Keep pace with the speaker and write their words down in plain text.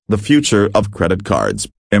The future of credit cards.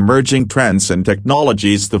 Emerging trends and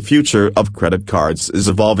technologies. The future of credit cards is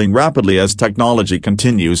evolving rapidly as technology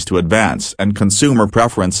continues to advance and consumer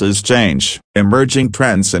preferences change. Emerging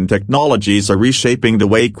trends and technologies are reshaping the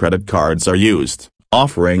way credit cards are used,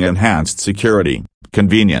 offering enhanced security,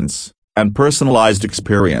 convenience, and personalized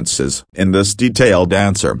experiences. In this detailed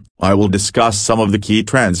answer, I will discuss some of the key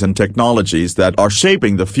trends and technologies that are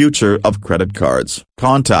shaping the future of credit cards.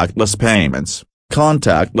 Contactless payments.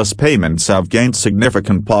 Contactless payments have gained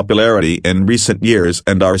significant popularity in recent years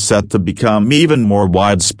and are set to become even more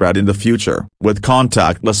widespread in the future. With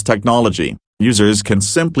contactless technology, users can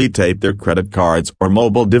simply tape their credit cards or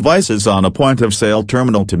mobile devices on a point-of-sale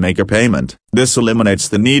terminal to make a payment. This eliminates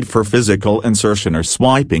the need for physical insertion or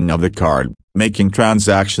swiping of the card, making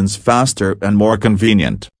transactions faster and more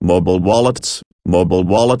convenient. Mobile wallets. Mobile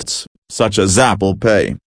wallets, such as Apple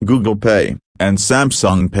Pay, Google Pay, and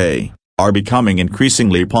Samsung Pay, are becoming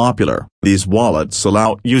increasingly popular. These wallets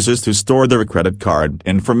allow users to store their credit card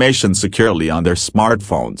information securely on their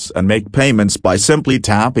smartphones and make payments by simply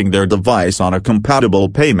tapping their device on a compatible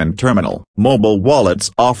payment terminal. Mobile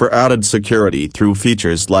wallets offer added security through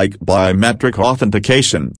features like biometric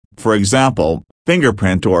authentication, for example,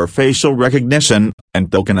 fingerprint or facial recognition,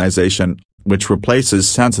 and tokenization, which replaces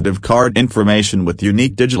sensitive card information with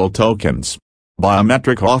unique digital tokens.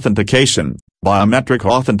 Biometric authentication. Biometric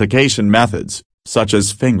authentication methods, such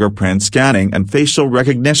as fingerprint scanning and facial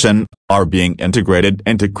recognition, are being integrated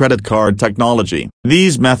into credit card technology.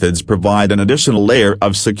 These methods provide an additional layer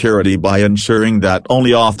of security by ensuring that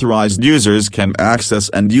only authorized users can access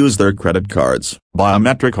and use their credit cards.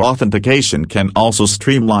 Biometric authentication can also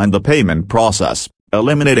streamline the payment process,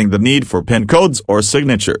 eliminating the need for PIN codes or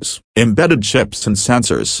signatures. Embedded chips and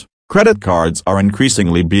sensors. Credit cards are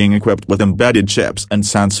increasingly being equipped with embedded chips and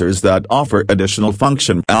sensors that offer additional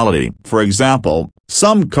functionality. For example,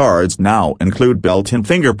 some cards now include built-in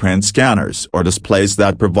fingerprint scanners or displays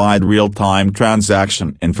that provide real-time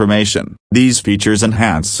transaction information. These features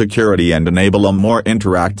enhance security and enable a more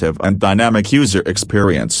interactive and dynamic user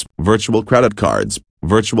experience. Virtual credit cards.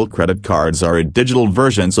 Virtual credit cards are digital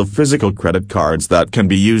versions of physical credit cards that can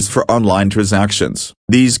be used for online transactions.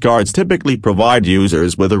 These cards typically provide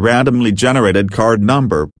users with a randomly generated card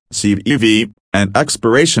number, CVV, and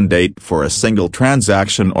expiration date for a single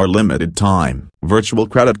transaction or limited time. Virtual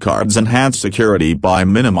credit cards enhance security by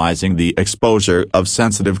minimizing the exposure of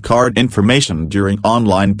sensitive card information during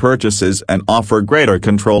online purchases and offer greater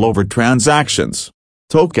control over transactions.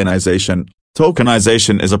 Tokenization.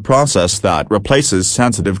 Tokenization is a process that replaces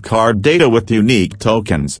sensitive card data with unique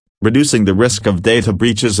tokens, reducing the risk of data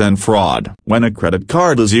breaches and fraud. When a credit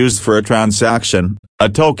card is used for a transaction, a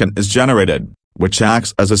token is generated, which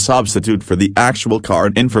acts as a substitute for the actual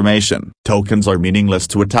card information. Tokens are meaningless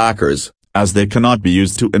to attackers, as they cannot be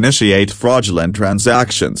used to initiate fraudulent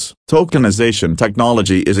transactions. Tokenization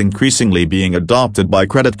technology is increasingly being adopted by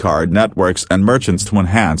credit card networks and merchants to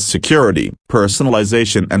enhance security.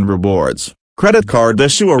 Personalization and rewards. Credit card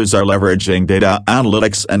issuers are leveraging data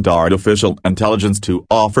analytics and artificial intelligence to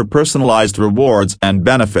offer personalized rewards and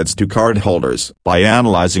benefits to cardholders. By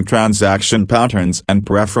analyzing transaction patterns and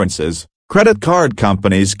preferences, credit card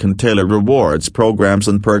companies can tailor rewards programs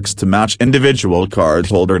and perks to match individual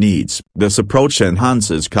cardholder needs. This approach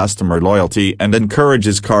enhances customer loyalty and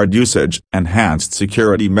encourages card usage. Enhanced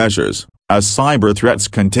security measures. As cyber threats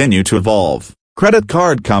continue to evolve, credit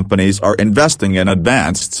card companies are investing in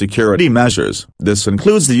advanced security measures. This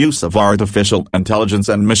includes the use of artificial intelligence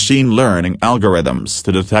and machine learning algorithms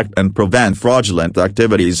to detect and prevent fraudulent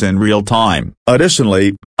activities in real time.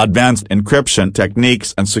 Additionally, advanced encryption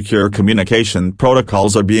techniques and secure communication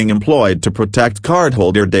protocols are being employed to protect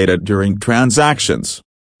cardholder data during transactions.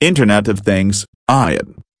 Internet of Things,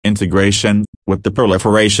 IoT, integration. With the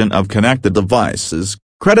proliferation of connected devices,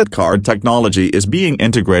 credit card technology is being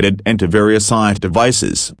integrated into various IoT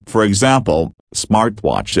devices. For example,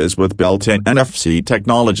 smartwatches with built-in NFC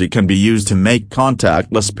technology can be used to make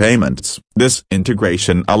contactless payments. This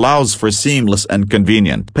integration allows for seamless and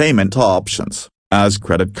convenient payment options. As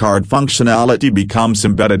credit card functionality becomes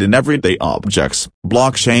embedded in everyday objects.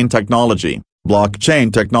 Blockchain technology.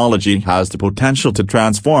 Blockchain technology has the potential to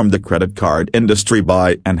transform the credit card industry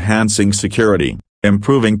by enhancing security,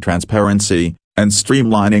 improving transparency, and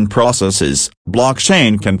streamlining processes.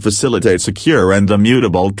 Blockchain can facilitate secure and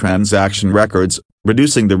immutable transaction records,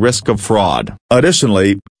 reducing the risk of fraud.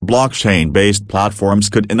 Additionally, blockchain-based platforms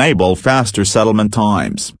could enable faster settlement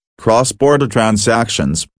times, cross-border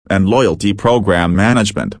transactions, and loyalty program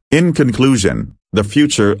management. In conclusion, the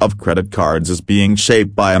future of credit cards is being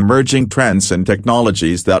shaped by emerging trends and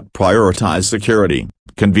technologies that prioritize security,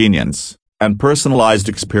 convenience, and personalized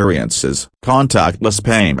experiences. Contactless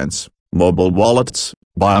payments, mobile wallets,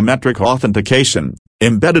 biometric authentication,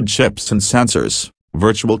 embedded chips and sensors,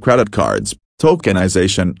 virtual credit cards,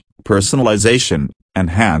 tokenization, personalization,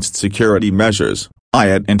 enhanced security measures,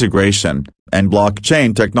 IoT integration, and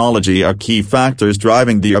blockchain technology are key factors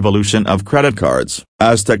driving the evolution of credit cards.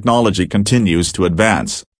 As technology continues to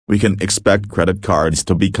advance, we can expect credit cards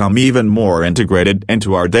to become even more integrated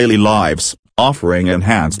into our daily lives, offering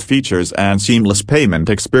enhanced features and seamless payment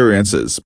experiences.